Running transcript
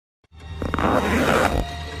Body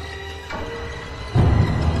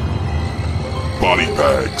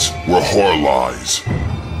bags where horror lies.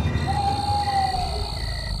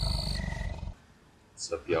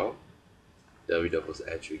 What's up, y'all? Dubbles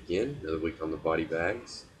at you again. Another week on the body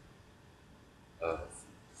bags.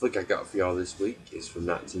 Flick I got for y'all this week is from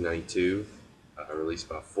 1992, released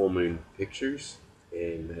by Full Moon Pictures,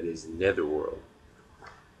 and that is Netherworld.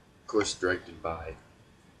 Of course, directed by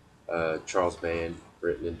Charles Band,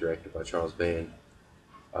 written and directed by Charles Band.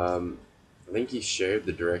 I think he shared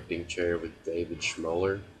the directing chair with David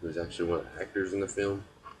Schmoller, who was actually one of the actors in the film.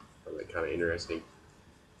 I found that kind of interesting.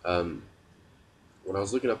 When I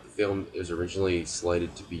was looking up the film, it was originally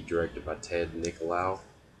slated to be directed by Ted Nicolau,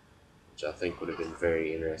 which I think would have been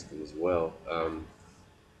very interesting as well.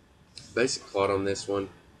 Basic plot on this one: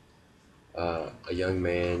 a young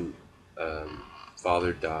man,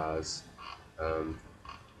 father dies.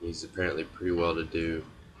 He's apparently pretty well to do,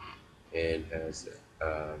 and has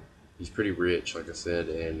he's pretty rich, like I said,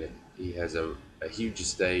 and he has a huge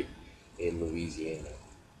estate in Louisiana.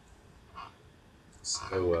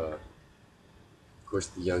 So, of course,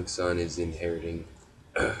 the young son is inheriting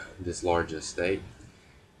this large estate,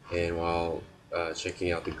 and while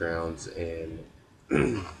checking out the grounds and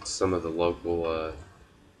some of the local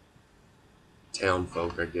town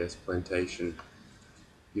folk, I guess, plantation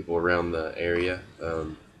people around the area,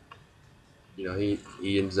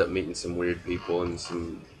 he ends up meeting some weird people and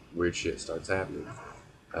some weird shit starts happening.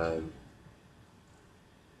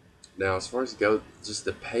 Now, as far as it goes, just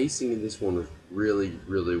the pacing in this one was really,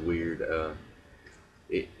 really weird.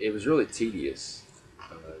 It was really tedious.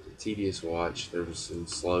 It was a tedious watch. There was some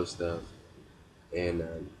slow stuff,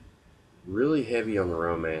 and really heavy on the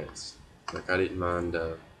romance. Like, I didn't mind,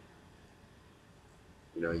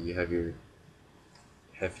 you have your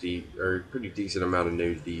hefty or pretty decent amount of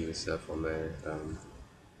nudity and stuff on there.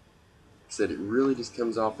 Said it really just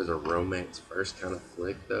comes off as a romance first kind of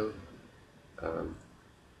flick, though.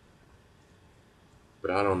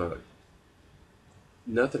 But I don't know.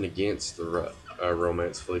 Nothing against the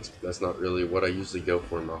romance flicks, but that's not really what I usually go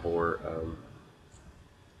for in my horror.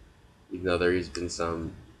 Even though there has been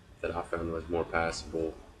some that I found was more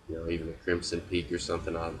passable, even a Crimson Peak or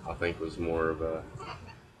something, I think was more of a,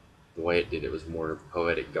 the way it did it was more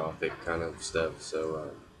poetic gothic kind of stuff. So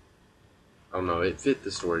I don't know, it fit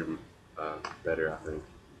the story better, I think.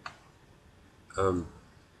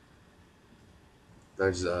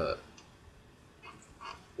 There's a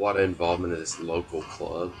lot of involvement of this local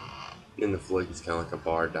club in the flick. It's kind of like a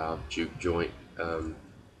bar, dive, juke joint.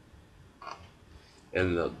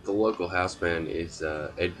 And the local house band is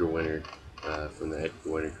Edgar Winter from the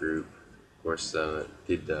Edgar Winter group. Of course,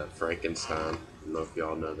 did Frankenstein. I don't know if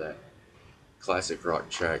y'all know that classic rock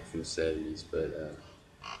track from the 70s, but of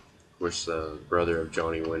course, brother of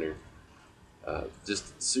Johnny Winter.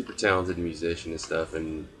 Just super talented musician and stuff,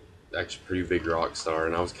 and actually pretty big rock star.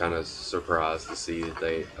 And I was kind of surprised to see that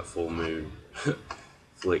a Full Moon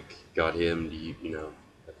flick got him to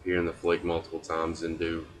appear in the flick multiple times and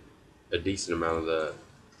do a decent amount of the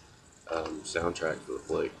soundtrack for the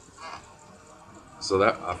flick. So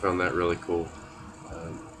that I found that really cool.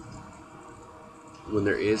 When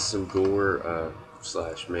there is some gore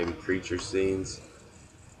slash maybe creature scenes,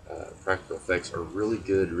 practical effects are really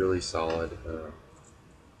good, really solid.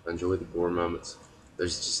 I enjoy the gore moments.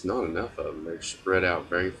 There's just not enough of them. They're spread out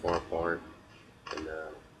very far apart, and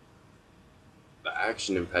the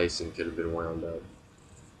action and pacing could have been wound up.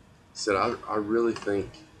 So I really think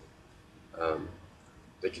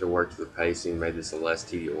they could have worked with the pacing, made this a less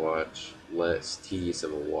tedious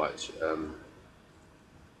of a watch.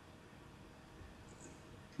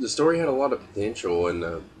 The story had a lot of potential, and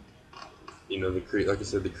like I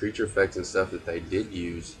said, the creature effects and stuff that they did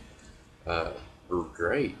use were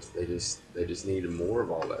great. They just needed more of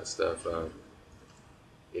all that stuff.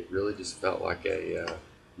 It really just felt like a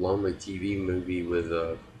lonely TV movie with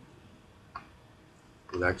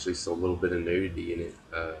actually a little bit of nudity in it.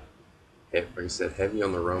 Like I said, heavy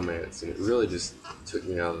on the romance, and it really just took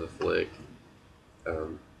me out of the flick.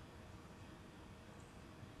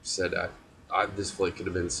 This flick could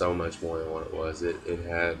have been so much more than what it was. It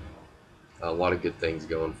had a lot of good things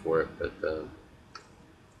going for it, but the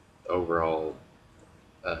overall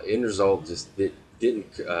end result just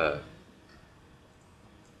didn't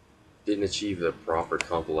achieve the proper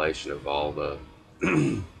compilation of all the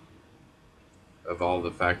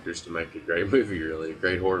factors to make a great movie. Really, a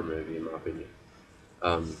great horror movie, in my opinion.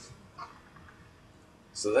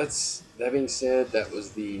 So that being said, that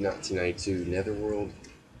was the 1992 Netherworld.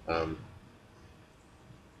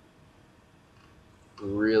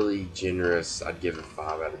 Really generous. I'd give it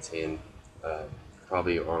 5 out of 10.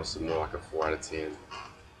 probably honestly more like a 4 out of 10.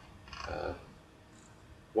 Uh,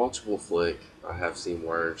 Watchable flick. I have seen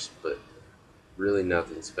worse, but really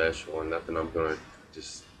nothing special and nothing I'm gonna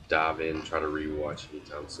just dive in and try to rewatch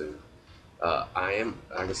anytime soon. I am,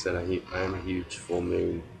 like I said, I am a huge Full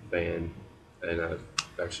Moon fan, and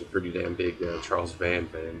actually pretty damn big Charles Band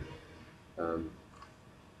fan. Um,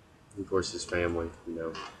 of course, his family,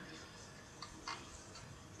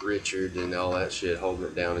 Richard and all that shit holding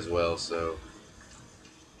it down as well. So,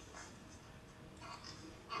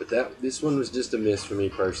 but this one was just a miss for me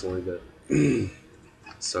personally. But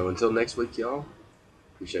so until next week, y'all.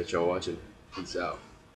 Appreciate y'all watching. Peace out.